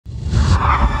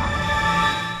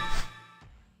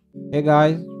Hey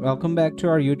guys, welcome back to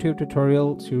our YouTube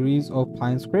tutorial series of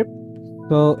pinescript.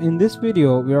 So in this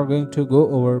video we are going to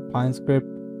go over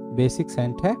pinescript basic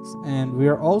syntax, and we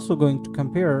are also going to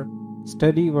compare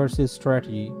study versus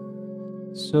strategy.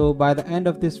 So by the end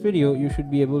of this video you should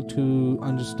be able to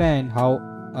understand how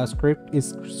a script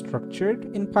is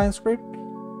structured in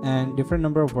pinescript and different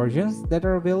number of versions that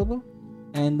are available,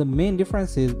 and the main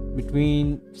differences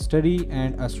between study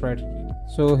and a strategy.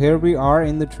 So here we are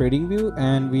in the trading view,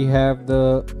 and we have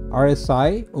the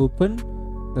RSI open,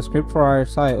 the script for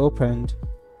RSI opened.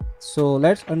 So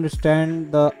let's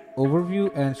understand the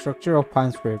overview and structure of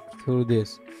pinescript through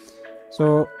this.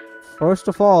 So first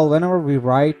of all, whenever we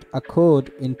write a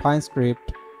code in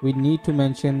pinescript, we need to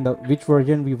mention which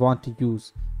version we want to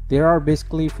use. There are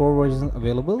basically 4 versions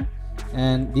available,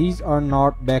 and these are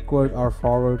not backward or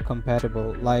forward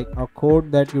compatible. Like our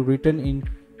code that you written in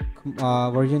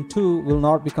version 2 will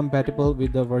not be compatible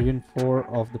with the version 4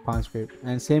 of the pinescript,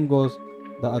 and same goes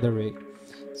the other way.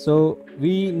 So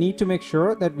we need to make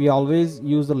sure that we always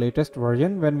use the latest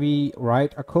version when we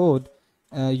write a code.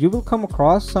 You will come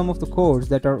across some of the codes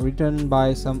that are written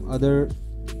by some other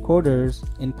coders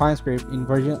in pinescript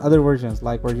in other versions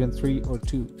like version 3 or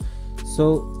 2.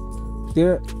 So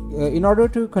there, in order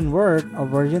to convert a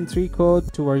version 3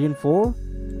 code to version 4,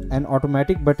 an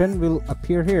automatic button will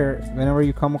appear here whenever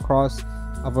you come across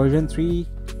a version 3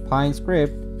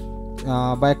 pinescript.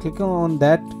 By clicking on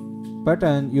that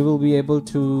button, you will be able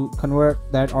to convert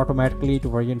that automatically to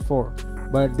version 4.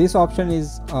 But this option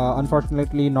is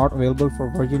unfortunately not available for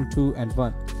version 2 and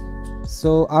 1.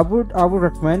 So I would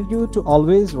recommend you to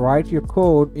always write your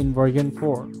code in version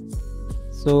 4.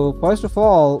 So first of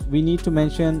all, we need to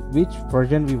mention which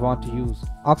version we want to use.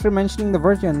 After mentioning the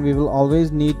version, we will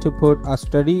always need to put a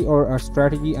study or a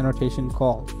strategy annotation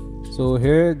call. So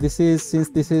here, since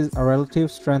this is a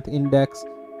relative strength index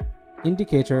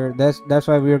indicator, that's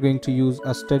why we are going to use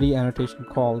a study annotation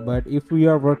call. But if we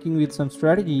are working with some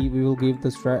strategy, we will give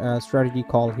the strategy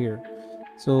call here.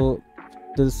 So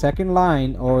the second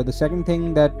line, or the second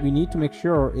thing that we need to make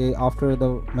sure after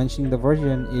mentioning the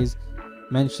version, is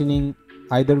mentioning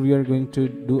either we are going to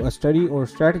do a study or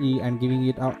strategy and giving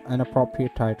it an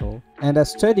appropriate title. And a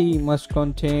study must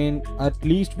contain at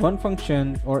least one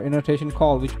function or annotation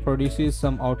call which produces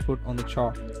some output on the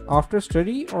chart. After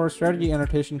study or strategy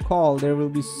annotation call, there will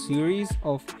be series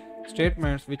of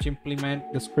statements which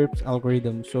implement the script's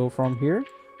algorithm. So from here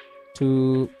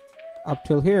to up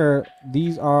till here,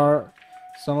 these are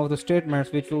some of the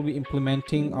statements which will be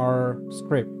implementing our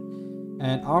script.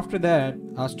 And after that,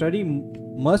 a study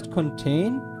must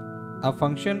contain a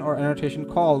function or annotation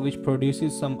call which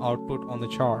produces some output on the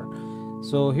chart.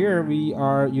 So here we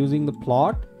are using the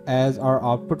plot as our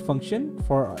output function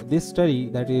for this study,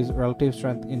 that is relative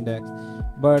strength index.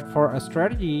 But for a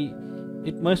strategy,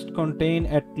 it must contain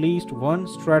at least one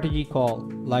strategy call,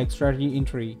 like strategy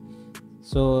entry.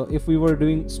 So if we were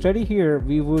doing study here,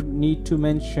 we would need to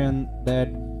mention that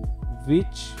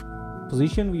which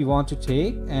position we want to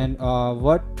take and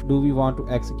what do we want to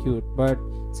execute. But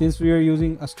since we are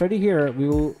using a study here, we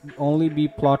will only be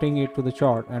plotting it to the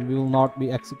chart, and we will not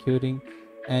be executing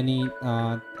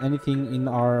anything in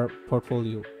our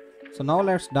portfolio. So now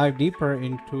let's dive deeper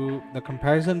into the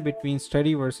comparison between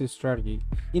study versus strategy.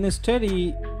 In a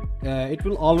study, it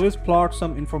will always plot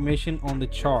some information on the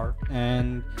chart,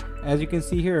 and as you can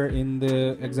see here in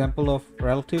the example of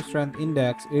relative strength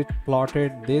index, it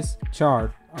plotted this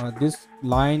chart, this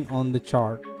line on the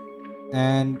chart.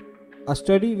 And a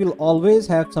study will always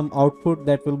have some output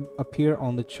that will appear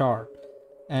on the chart,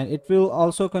 and it will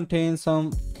also contain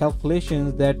some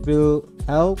calculations that will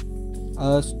help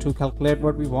us to calculate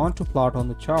what we want to plot on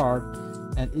the chart,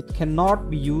 and it cannot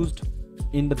be used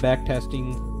in the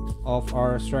backtesting of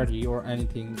our strategy or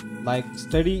anything. Like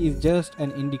study is just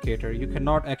an indicator, you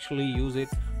cannot actually use it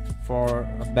for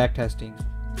backtesting.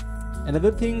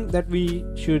 Another thing that we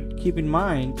should keep in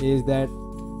mind is that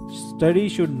study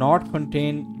should not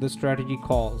contain the strategy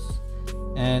calls.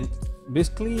 And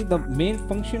basically the main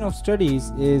function of studies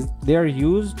is they are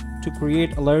used to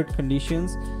create alert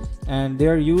conditions, and they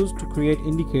are used to create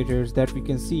indicators that we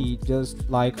can see just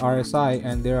like RSI,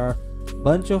 and there are a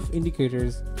bunch of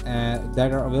indicators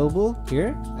that are available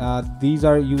here. These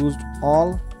are used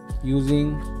all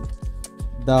using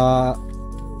the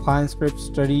pinescript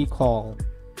study call,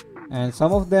 and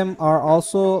some of them are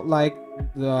also like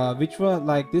which one,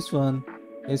 like this one,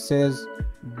 it says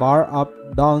bar up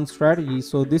down strategy.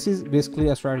 So this is basically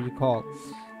a strategy call.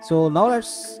 So now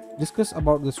let's discuss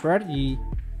about the strategy.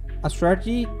 A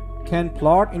strategy can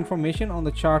plot information on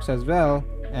the charts as well,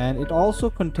 and it also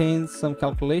contains some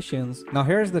calculations. Now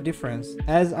here's the difference.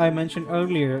 As I mentioned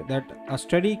earlier, that a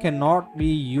study cannot be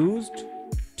used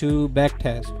to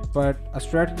backtest, but a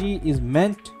strategy is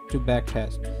meant to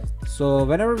backtest. So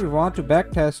whenever we want to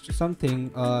backtest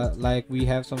something, like we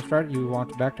have some strategy we want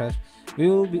to backtest, we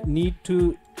will need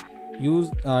to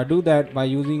do that by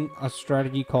using a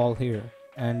strategy call here,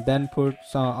 and then put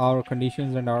our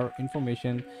conditions and our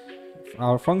information,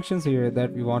 our functions here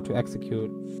that we want to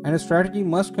execute. And a strategy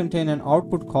must contain an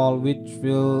output call which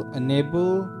will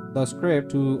enable the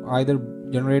script to either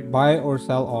generate buy or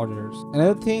sell orders.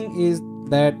 Another thing is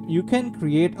that you can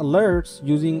create alerts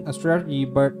using a strategy,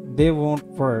 but they won't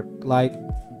work. Like,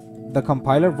 the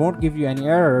compiler won't give you any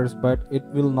errors, but it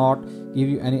will not give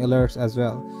you any alerts as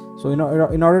well. So in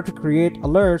order to create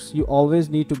alerts, you always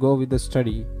need to go with the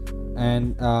study.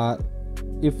 And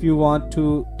if you want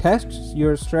to test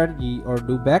your strategy or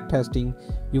do back testing,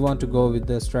 you want to go with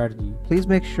the strategy. Please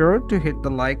make sure to hit the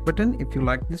like button if you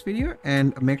like this video,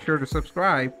 and make sure to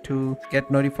subscribe to get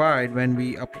notified when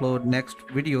we upload next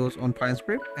videos on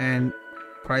pinescript and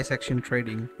price action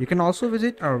trading. You can also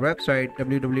visit our website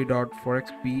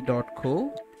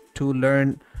www.forexbee.co to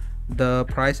learn the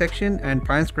price action and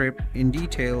pinescript in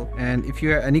detail. And if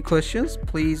you have any questions,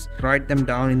 please write them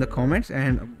down in the comments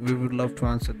and we would love to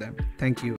answer them. Thank you.